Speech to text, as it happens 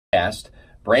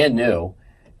brand new,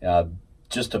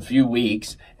 just a few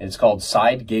weeks, and it's called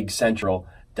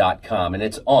SideGigCentral.com, and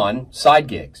it's on side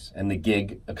gigs and the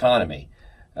gig economy.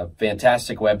 A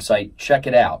fantastic website. Check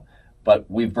it out. But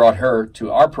we've brought her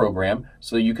to our program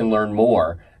so you can learn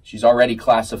more. She's already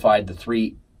classified the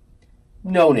 3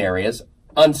 known areas,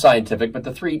 unscientific, but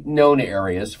the 3 known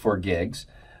areas for gigs: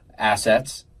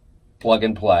 assets, plug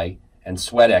and play, and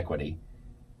sweat equity.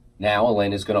 Now,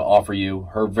 Elena is going to offer you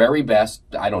her very best,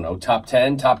 I don't know, top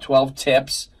 10, top 12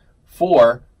 tips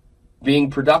for being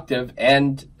productive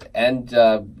and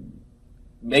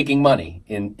making money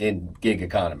in gig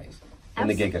economies, in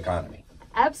the gig economy.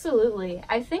 Absolutely.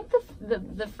 I think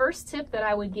the first tip that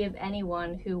I would give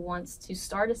anyone who wants to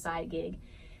start a side gig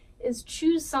is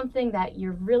choose something that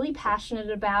you're really passionate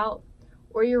about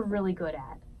or you're really good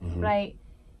at, right?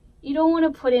 You don't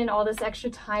want to put in all this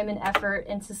extra time and effort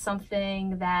into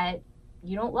something that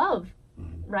you don't love,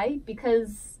 right?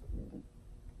 Because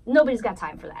nobody's got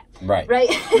time for that, right?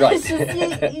 It's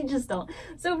just, you just don't.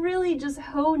 So really just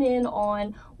hone in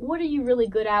on what are you really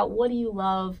good at, what do you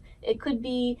love. It could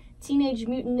be Teenage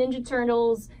Mutant Ninja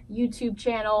Turtles YouTube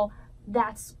channel.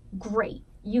 That's great.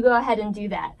 You go ahead and do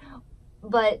that.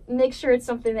 But make sure it's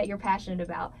something that you're passionate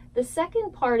about. The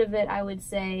second part of it, I would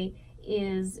say,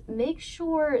 is make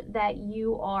sure that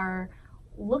you are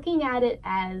looking at it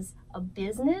as a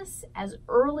business as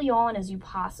early on as you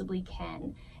possibly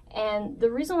can. And the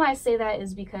reason why I say that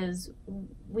is because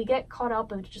we get caught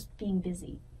up of just being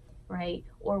busy, right?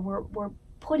 Or we're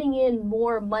putting in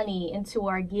more money into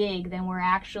our gig than we're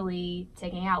actually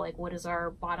taking out. Like, what is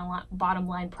our bottom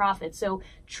line profit? So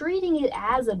treating it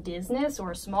as a business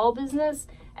or a small business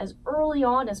as early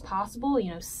on as possible,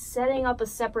 setting up a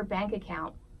separate bank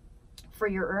account for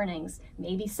your earnings,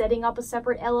 maybe setting up a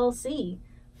separate LLC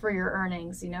for your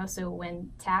earnings, so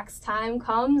when tax time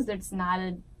comes, it's not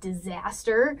a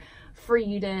disaster for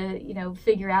you to,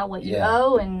 figure out what you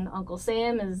owe and Uncle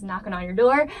Sam is knocking on your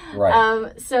door.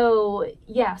 Right. So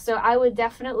I would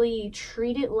definitely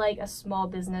treat it like a small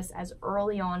business as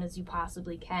early on as you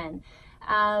possibly can.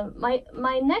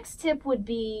 My next tip would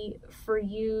be for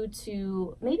you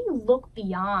to maybe look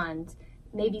beyond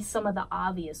maybe some of the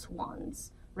obvious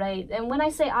ones, right? And when I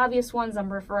say obvious ones,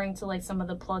 I'm referring to like some of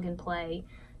the plug and play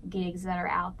gigs that are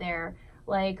out there.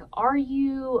 Like, are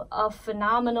you a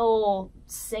phenomenal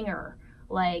singer?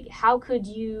 Like, how could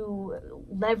you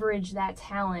leverage that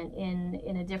talent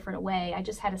in a different way? I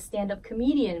just had a stand-up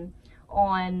comedian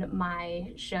on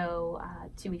my show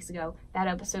 2 weeks ago. That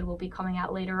episode will be coming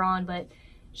out later on, but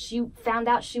she found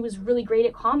out she was really great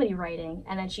at comedy writing,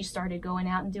 and then she started going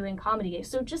out and doing comedy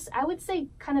gigs. So just, I would say,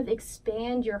 kind of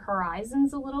expand your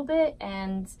horizons a little bit,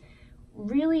 and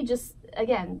really just,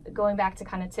 again, going back to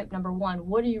kind of tip number 1,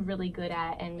 what are you really good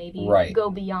at? And maybe go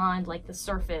beyond like the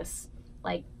surface,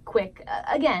 like quick.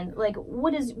 Again, like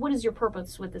what is your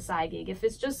purpose with the side gig? If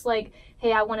it's just like,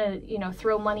 hey, I want to,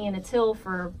 throw money in a till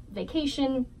for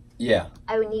vacation. Yeah.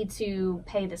 I would need to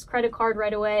pay this credit card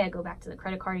right away. I go back to the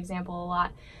credit card example a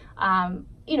lot.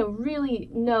 Really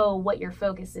know what your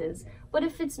focus is. But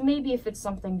if it's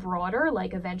something broader,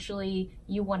 like eventually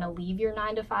you want to leave your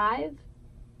 9-to-5,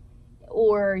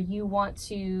 or you want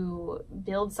to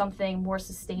build something more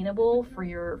sustainable for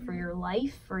your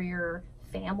life, for your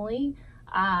family,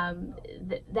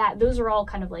 those are all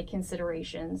kind of like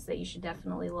considerations that you should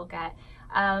definitely look at.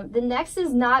 The next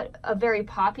is not a very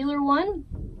popular one,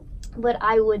 but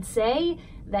I would say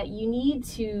that you need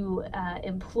to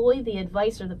employ the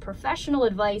advice or the professional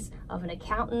advice of an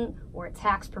accountant or a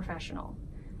tax professional,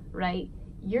 right?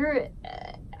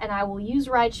 And I will use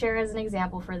rideshare as an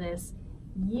example for this.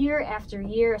 Year after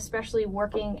year, especially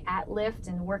working at Lyft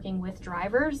and working with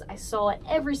drivers, I saw it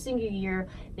every single year.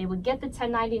 They would get the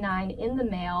 1099 in the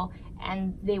mail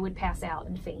and they would pass out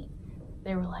and faint.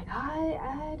 They were like,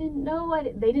 I didn't know,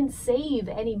 they didn't save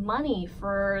any money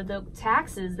for the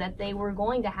taxes that they were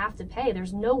going to have to pay.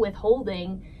 There's no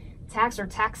withholding tax or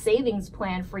tax savings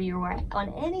plan for you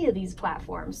on any of these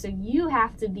platforms. So you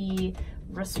have to be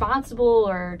responsible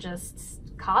or just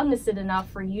cognizant enough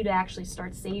for you to actually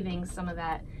start saving some of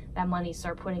that money,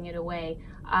 start putting it away.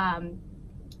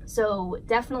 So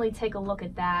definitely take a look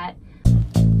at that.